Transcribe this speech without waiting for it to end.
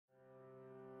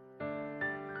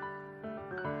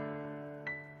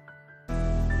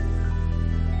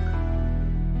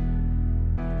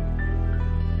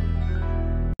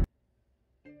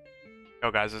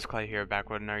Yo guys, it's Clay here, back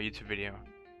with another YouTube video.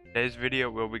 Today's video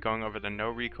we'll be going over the no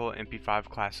Recoil Mp5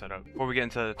 class setup. Before we get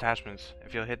into the attachments,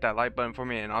 if you'll hit that like button for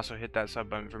me and also hit that sub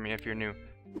button for me if you're new.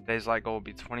 Today's like goal will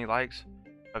be 20 likes,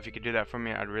 so if you could do that for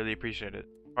me, I'd really appreciate it.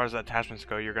 As far as the attachments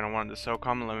go, you're going to want the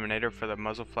SOCOM eliminator for the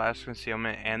muzzle flash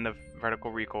concealment and the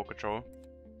vertical recoil control,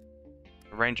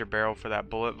 the Ranger barrel for that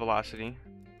bullet velocity,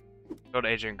 field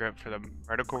agent grip for the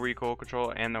vertical recoil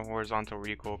control and the horizontal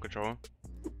recoil control,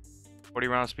 40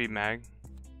 round speed mag,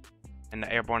 and the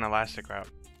airborne elastic wrap.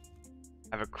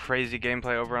 I have a crazy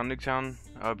gameplay over on Nuketown.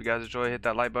 I hope you guys enjoy. Hit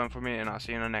that like button for me and I'll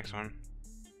see you in the next one.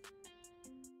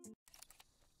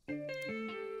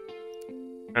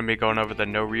 I'm going to be going over the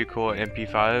no Recoil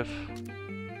Mp5.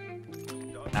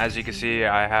 As you can see,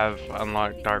 I have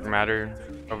unlocked dark matter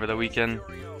over the weekend.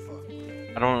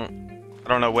 I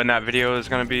don't know when that video is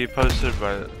going to be posted,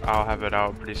 but I'll have it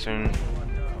out pretty soon.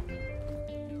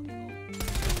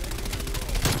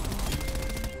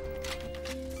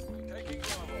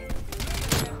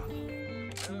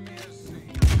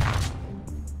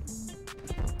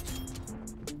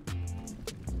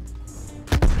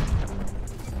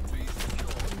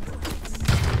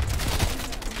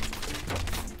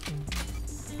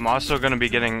 I'm also going to be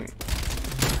getting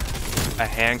a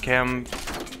hand cam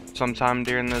sometime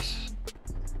during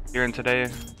today. I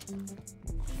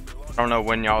don't know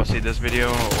when y'all see this video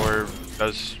or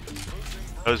those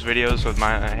videos with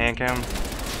my hand cam.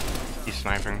 He's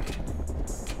sniping.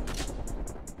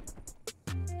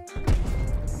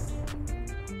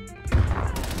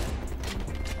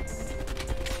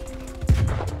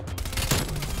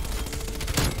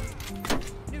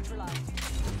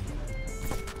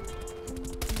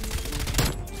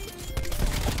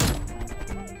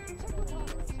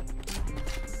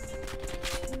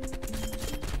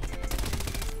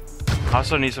 I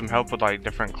also need some help with like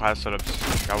different class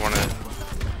setups.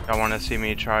 Y'all wanna see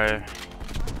me try.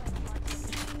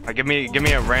 Like give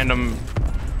me a random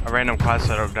class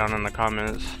setup down in the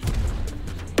comments.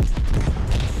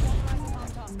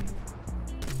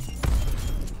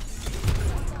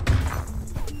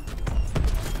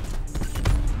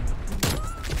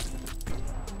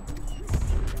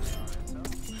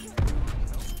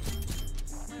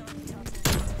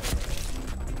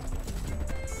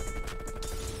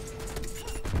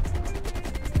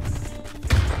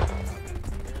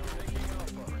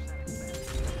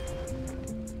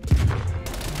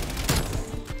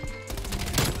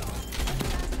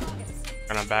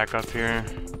 Gonna back up here.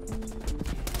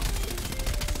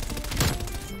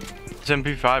 This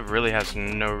MP5 really has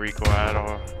no recoil at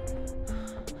all.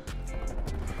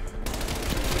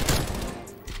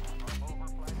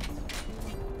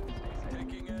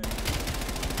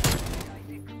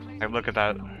 Hey, look at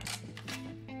that.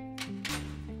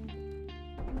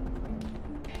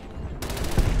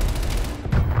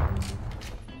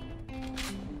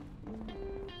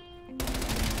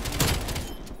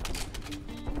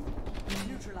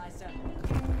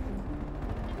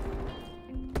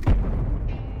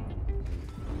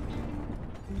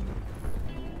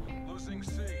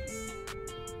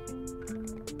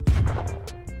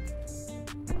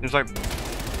 Seems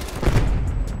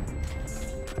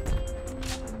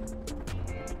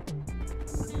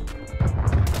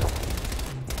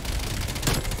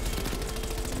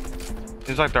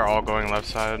like they're all going left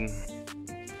side.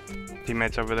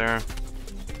 Teammates over there.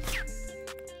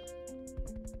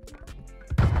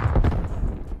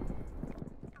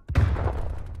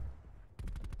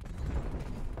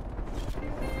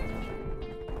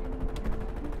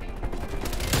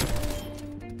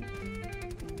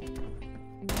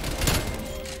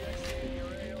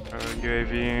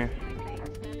 UAV.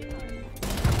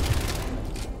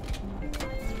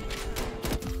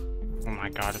 Oh my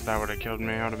god, if that would have killed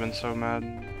me, I would have been so mad.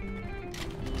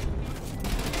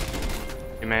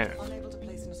 Teammate.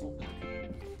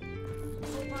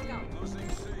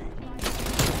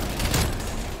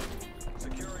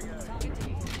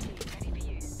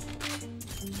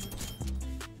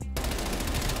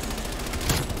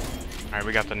 Alright,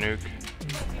 we got the nuke.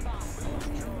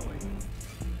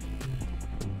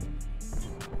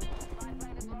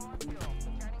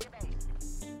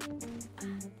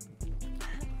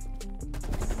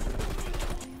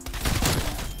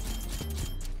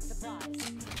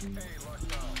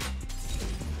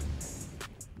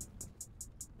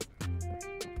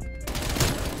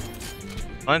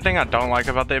 The only thing I don't like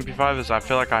about the MP5 is I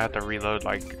feel like I have to reload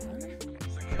like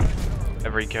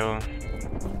every kill. I'm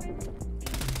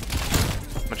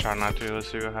gonna try not to.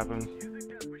 Let's see what happens.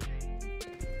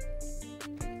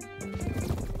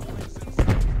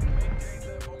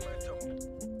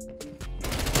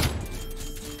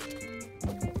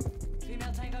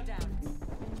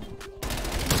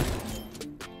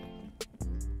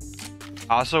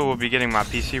 Also, we'll be getting my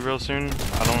PC real soon.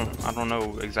 I don't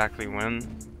know exactly when.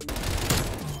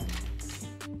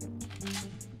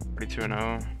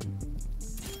 42-0.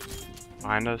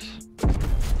 Behind us.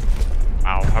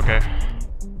 Wow, okay.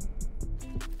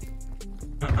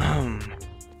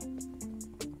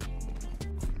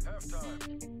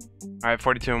 Alright,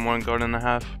 42-1, going in the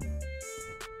half.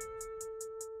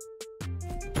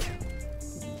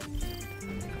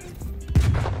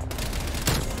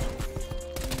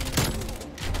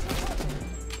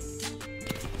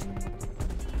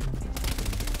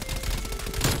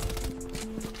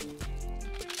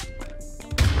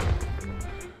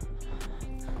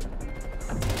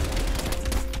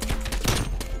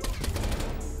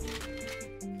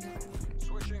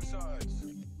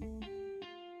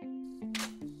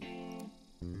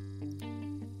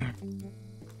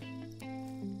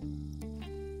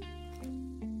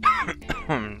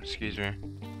 Excuse me.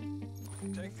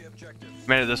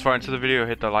 Made it this far into the video,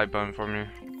 hit the like button for me.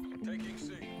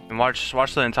 And watch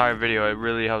the entire video, it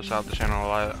really helps out the channel a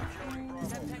lot.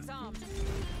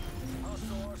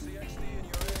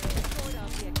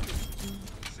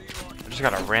 I just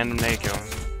got a random nade kill.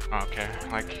 Oh, okay,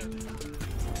 like...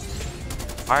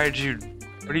 Why did you...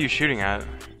 What are you shooting at?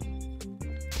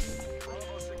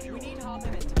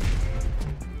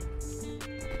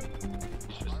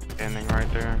 He's just standing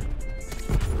right there.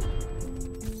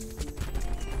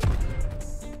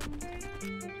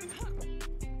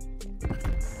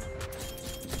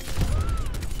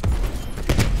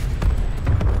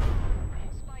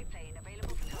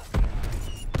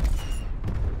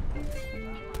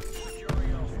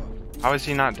 How is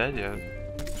he not dead yet?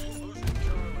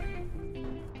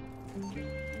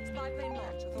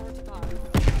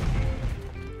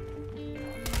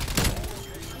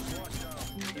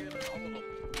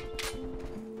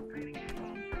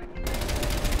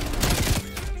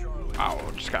 Wow,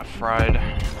 just got fried.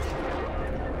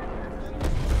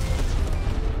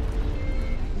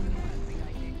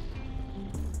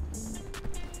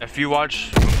 If you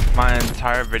watch my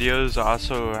entire videos, I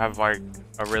also have like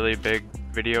a really big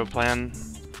video plan.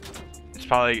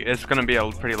 It's gonna be a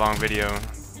pretty long video.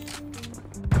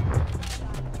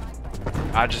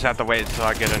 I just have to wait until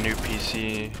I get a new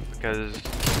PC because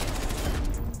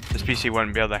this PC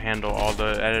wouldn't be able to handle all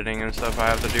the editing and stuff I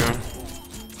have to do.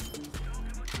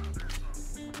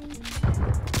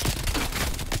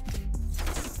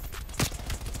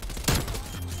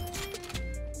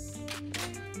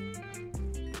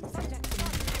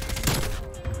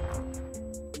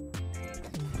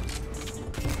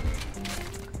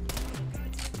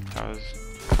 That was...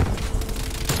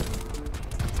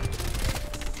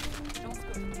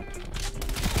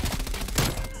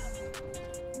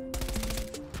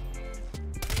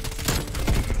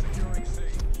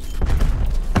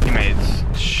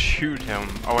 Teammates, shoot him.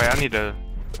 Oh wait, I need to...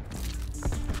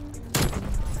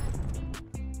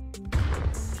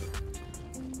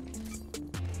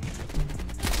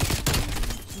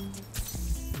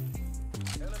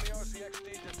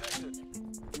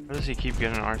 Why does he keep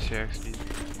getting RCXD?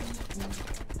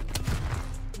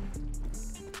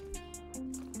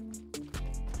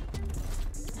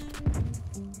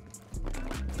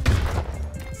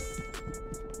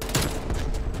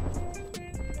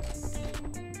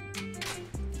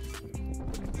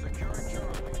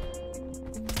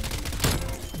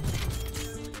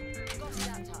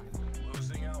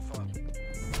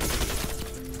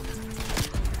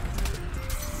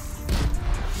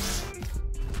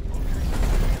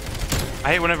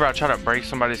 I hate whenever I try to break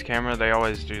somebody's camera, they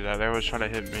always do that. They always try to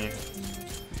hit me.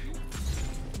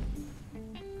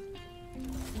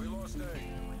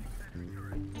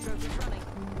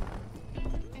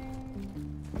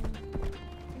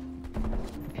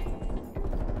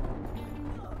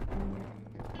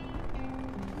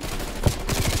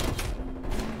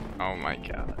 Oh my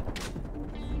god.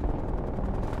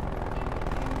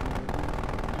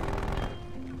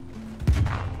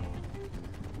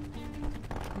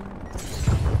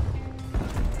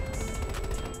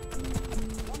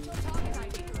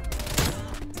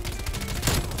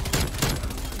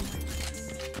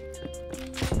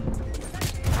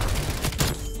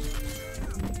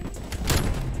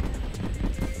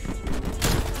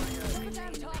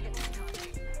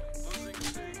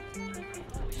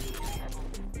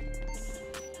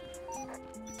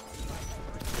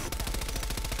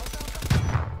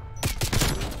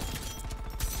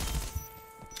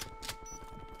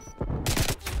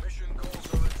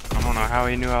 I don't know how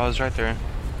he knew I was right there.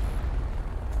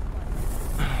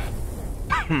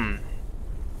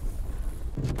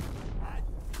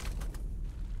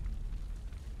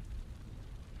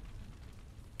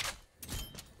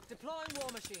 Deploying war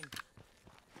machine.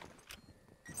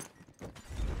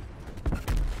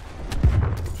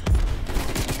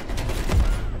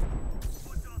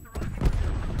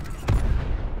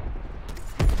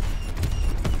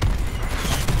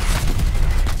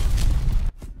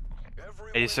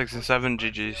 86 and 7,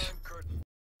 GG's.